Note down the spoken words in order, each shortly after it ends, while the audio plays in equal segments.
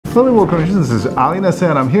Hello, welcome. This is Ali Nasseh,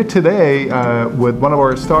 and I'm here today with one of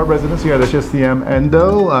our star residents here at HSTM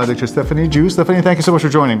Endo, Dr. Stephanie Ju. Stephanie, thank you so much for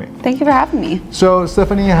joining me. Thank you for having me. So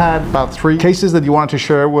Stephanie had about 3 cases that you wanted to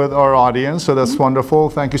share with our audience, so that's wonderful.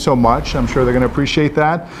 Thank you so much. I'm sure they're going to appreciate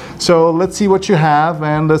that. So let's see what you have,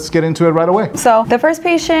 and let's get into it right away. So the first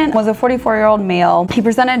patient was a 44-year-old male. He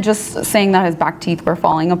presented just saying that his back teeth were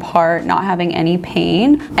falling apart, not having any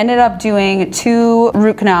pain. Ended up doing 2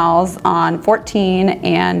 root canals on 14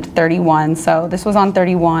 and 31. So this was on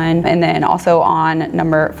 31 and then also on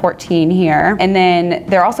number 14 here. And then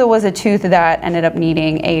there also was a tooth that ended up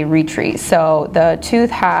needing a retreat. So the tooth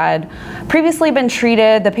had previously been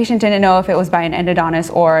treated. The patient didn't know if it was by an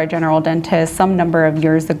endodontist or a general dentist some number of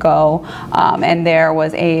years ago. And there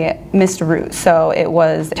was a missed root. So it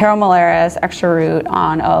was pteromalaris extra root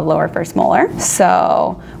on a lower first molar.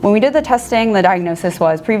 So when we did the testing, the diagnosis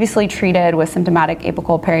was previously treated with symptomatic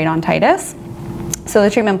apical periodontitis. So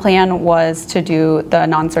the treatment plan was to do the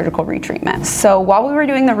non-surgical retreatment. So while we were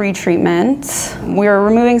doing the retreatment, we were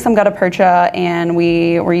removing some gutta percha, and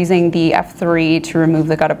we were using the F3 to remove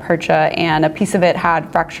the gutta percha, and a piece of it had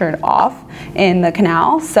fractured off in the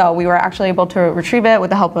canal. So we were actually able to retrieve it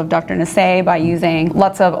with the help of Dr. Nasseh by using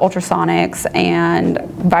lots of ultrasonics and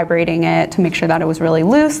vibrating it to make sure that it was really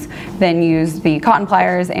loose. Then used the cotton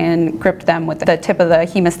pliers and gripped them with the tip of the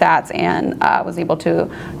hemostats, and was able to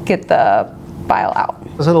get the bile out.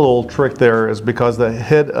 There's a little trick there is because the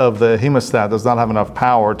head of the hemostat does not have enough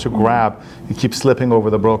power to grab. You keep slipping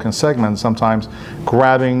over the broken segment. Sometimes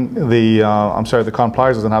grabbing the, the cotton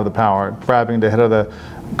pliers doesn't have the power. Grabbing the head of the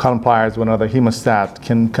cotton pliers with another hemostat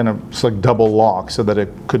can kind of like double lock so that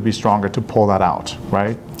it could be stronger to pull that out,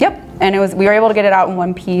 right? Yep. And we were able to get it out in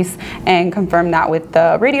one piece and confirm that with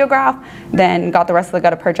the radiograph, then got the rest of the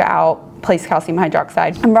gutta percha out, placed calcium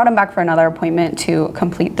hydroxide, and brought him back for another appointment to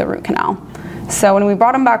complete the root canal. So when we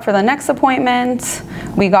brought him back for the next appointment,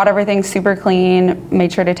 we got everything super clean,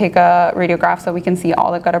 made sure to take a radiograph so we can see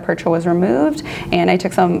all the gutta percha was removed. And I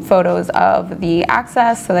took some photos of the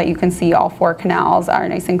access so that you can see all 4 canals are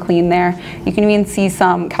nice and clean there. You can even see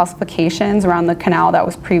some calcifications around the canal that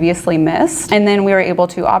was previously missed. And then we were able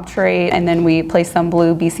to obturate, and then we placed some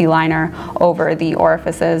blue BC liner over the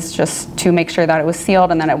orifices just to make sure that it was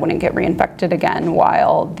sealed and that it wouldn't get reinfected again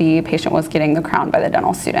while the patient was getting the crown by the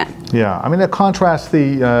dental student. Yeah, I mean, the contrast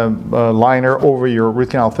the liner over your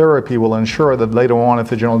root canal therapy will ensure that later on, if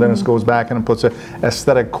the general dentist goes back and puts an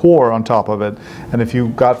aesthetic core on top of it, and if you,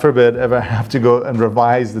 God forbid, ever have to go and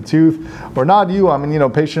revise the tooth, or not you, I mean, you know,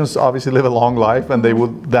 patients obviously live a long life and they will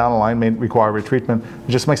down the line may require retreatment.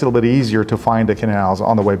 It just makes it a little bit easier to find the canals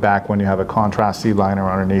on the way back when you have a contrasty liner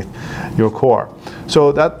underneath your core.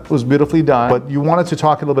 So that was beautifully done, but you wanted to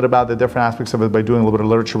talk a little bit about the different aspects of it by doing a little bit of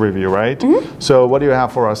literature review, right? So what do you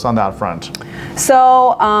have for us on that front?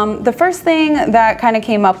 So the first thing that kind of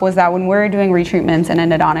came up was that when we're doing retreatments in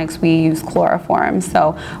endodontics, we use chloroform.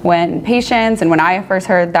 So when patients, and when I first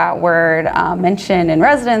heard that word mentioned in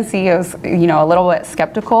residency, I was, you know, a little bit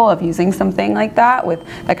skeptical of using something like that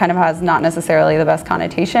that kind of has not necessarily the best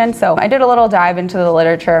connotation. So I did a little dive into the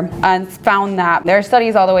literature and found that there are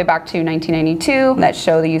studies all the way back to 1992 that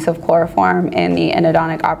show the use of chloroform in the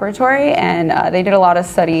endodontic operatory, and they did a lot of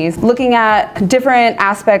studies looking at different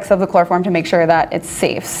aspects of the chloroform to make sure that it's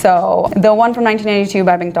safe. So the one from 1992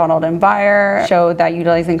 by McDonald and Beyer showed that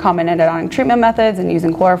utilizing common endodontic treatment methods and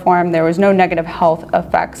using chloroform, there was no negative health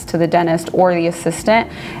effects to the dentist or the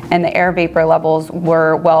assistant, and the air vapor levels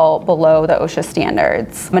were well below the OSHA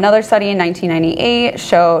standards. Another study in 1998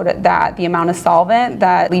 showed that the amount of solvent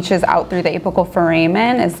that leaches out through the apical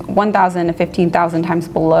foramen is 1,000 to 15,000 times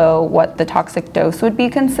below what the toxic dose would be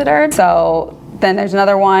considered. So then there's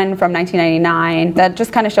another one from 1999 that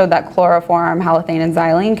just kind of showed that chloroform, halothane, and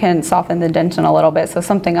xylene can soften the dentin a little bit. So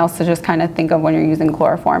something else to just kind of think of when you're using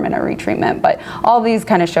chloroform in a retreatment. But all of these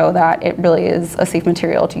kind of show that it really is a safe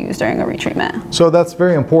material to use during a retreatment. So that's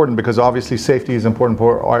very important because obviously safety is important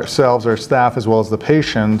for ourselves, our staff, as well as the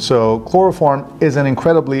patient. So chloroform is an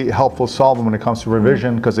incredibly helpful solvent when it comes to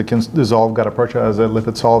revision because it can dissolve gutta percha as a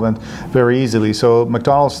lipid solvent very easily. So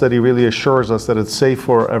McDonald's study really assures us that it's safe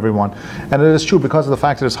for everyone. And it is true because of the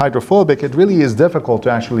fact that it's hydrophobic, it really is difficult to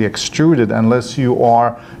actually extrude it unless you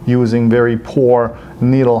are using very poor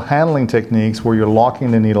needle handling techniques where you're locking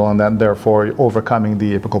the needle and then therefore overcoming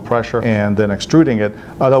the apical pressure and then extruding it.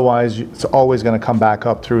 Otherwise, it's always going to come back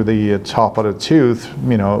up through the top of the tooth,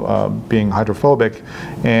 you know, being hydrophobic.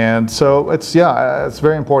 And so it's, yeah, it's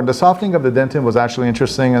very important. The softening of the dentin was actually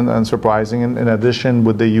interesting and surprising. In addition,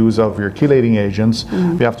 with the use of your chelating agents,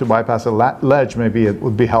 if you have to bypass a ledge, maybe it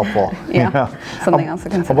would be helpful. Yeah. You know? something else to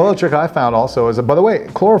consider. Another trick I found also is that, by the way,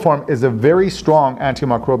 chloroform is a very strong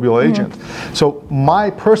antimicrobial agent. So my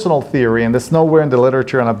personal theory, and it's nowhere in the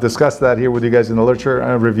literature, and I've discussed that here with you guys in the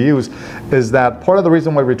literature reviews, is that part of the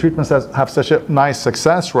reason why retreatments have such a nice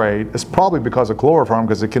success rate is probably because of chloroform,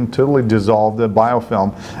 because it can totally dissolve the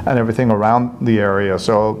biofilm and everything around the area.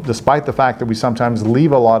 So despite the fact that we sometimes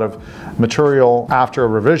leave a lot of material after a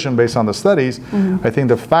revision based on the studies, I think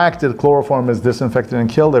the fact that chloroform is disinfected and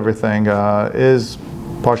killed everything is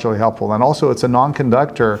partially helpful. And also it's a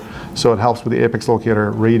non-conductor, so it helps with the apex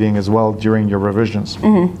locator reading as well during your revisions.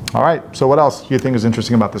 All right, so what else do you think is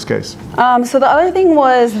interesting about this case? So the other thing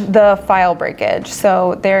was the file breakage.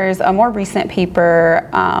 So there's a more recent paper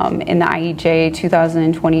in the IEJ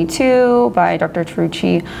 2022 by Dr.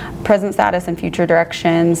 Tarucci, Present Status and Future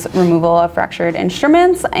Directions, Removal of Fractured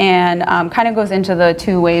Instruments, and kind of goes into the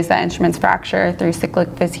two ways that instruments fracture, through cyclic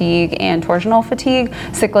fatigue and torsional fatigue.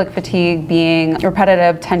 Cyclic fatigue being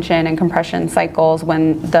repetitive tension and compression cycles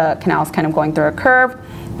when the canal is kind of going through a curve.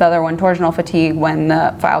 The other one, torsional fatigue, when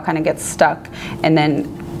the file kind of gets stuck and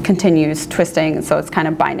then continues twisting, so it's kind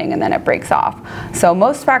of binding and then it breaks off. So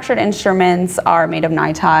most fractured instruments are made of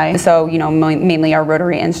nai-tai, so mainly our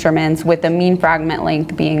rotary instruments, with the mean fragment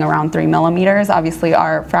length being around 3 millimeters. Obviously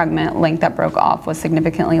our fragment length that broke off was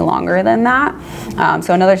significantly longer than that.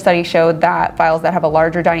 So another study showed that files that have a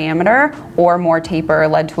larger diameter or more taper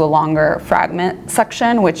led to a longer fragment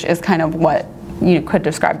section, which is kind of what you could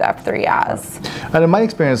describe the F3 as. And in my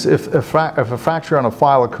experience, if a fracture on a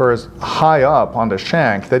file occurs high up on the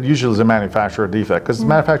shank, that usually is a manufacturer defect, because the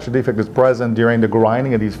manufacturer defect is present during the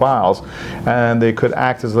grinding of these files, and they could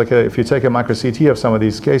act as like if you take a micro CT of some of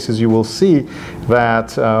these cases, you will see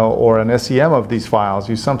that, or an SEM of these files,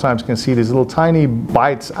 you sometimes can see these little tiny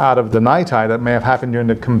bites out of the nai-tai that may have happened during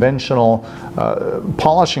the conventional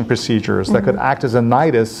polishing procedures that could act as a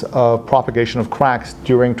nidus of propagation of cracks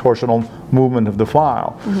during torsional movement of the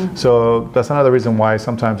file. So that's another reason why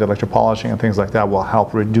sometimes electropolishing and things like that will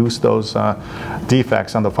help reduce those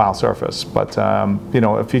defects on the file surface. But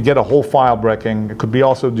if you get a whole file breaking, it could be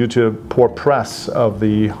also due to poor press of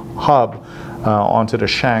the hub onto the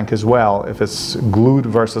shank as well. If it's glued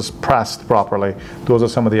versus pressed properly, those are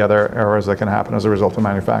some of the other errors that can happen as a result of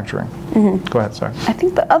manufacturing. Go ahead, sorry. I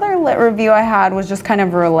think the other lit review I had was just kind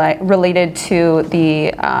of related to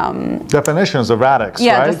the definitions of radix,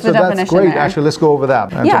 yeah, right? just the so definition that's great. there. Actually, let's go over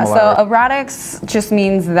that. Yeah, so a radix just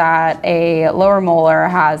means that a lower molar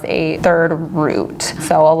has a third root.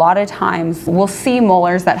 So a lot of times we'll see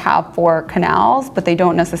molars that have 4 canals, but they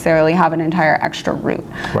don't necessarily have an entire extra root.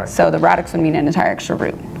 Right. So the radix would mean an entire extra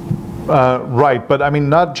root. Right, but I mean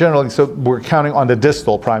not generally, so we're counting on the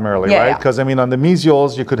distal primarily, right? Because I mean on the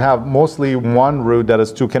mesials you could have mostly one root that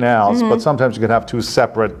has 2 canals, but sometimes you could have 2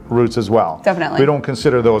 separate roots as well. Definitely. We don't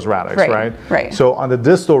consider those radix, right? Right. So on the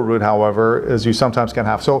distal root, however, as you sometimes can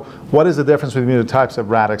have. So what is the difference between the types of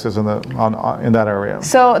radixes in that area?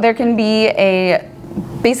 So there can be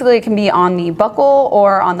basically it can be on the buccal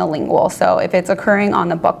or on the lingual. So if it's occurring on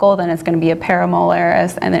the buccal, then it's going to be a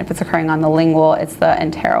paramolaris, and then if it's occurring on the lingual, it's the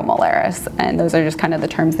enteromolaris. And those are just kind of the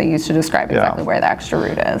terms they use to describe exactly where the extra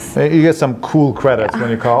root is. You get some cool credits when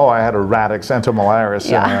you call, I had a radix entomolaris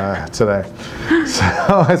today.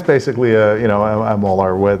 So it's basically a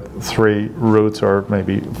molar with 3 roots, or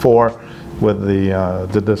maybe 4. With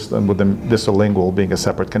the distal lingual being a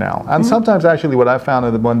separate canal. And sometimes actually what I found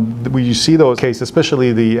is that when you see those cases,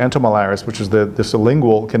 especially the entomolaris, which is the distal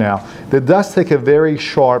lingual canal, it does take a very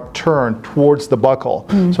sharp turn towards the buccal.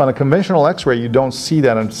 So on a conventional x-ray you don't see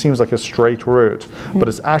that, and it seems like a straight root, but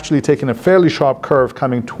it's actually taking a fairly sharp curve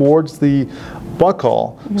coming towards the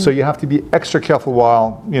buccal, so you have to be extra careful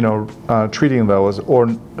while treating those, or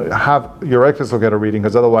have your apex locator reading,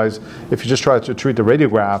 because otherwise if you just try to treat the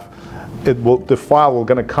radiograph, the file will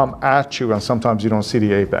going to come at you, and sometimes you don't see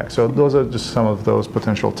the apex. So those are just some of those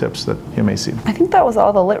potential tips that you may see. I think that was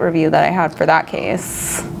all the lit review that I had for that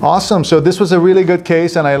case. Awesome. So this was a really good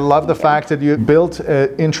case, and I love the fact that you built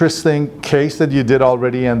an interesting case that you did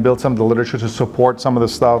already, and built some of the literature to support some of the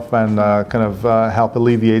stuff, and kind of help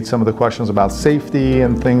alleviate some of the questions about safety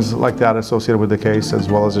and things like that associated with the case, as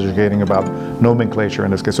well as educating about nomenclature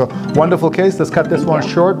in this case. So wonderful case. Let's cut this one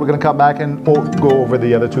short. We're going to come back and go over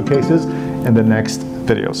the other 2 cases in the next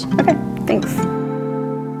videos. Okay, thanks.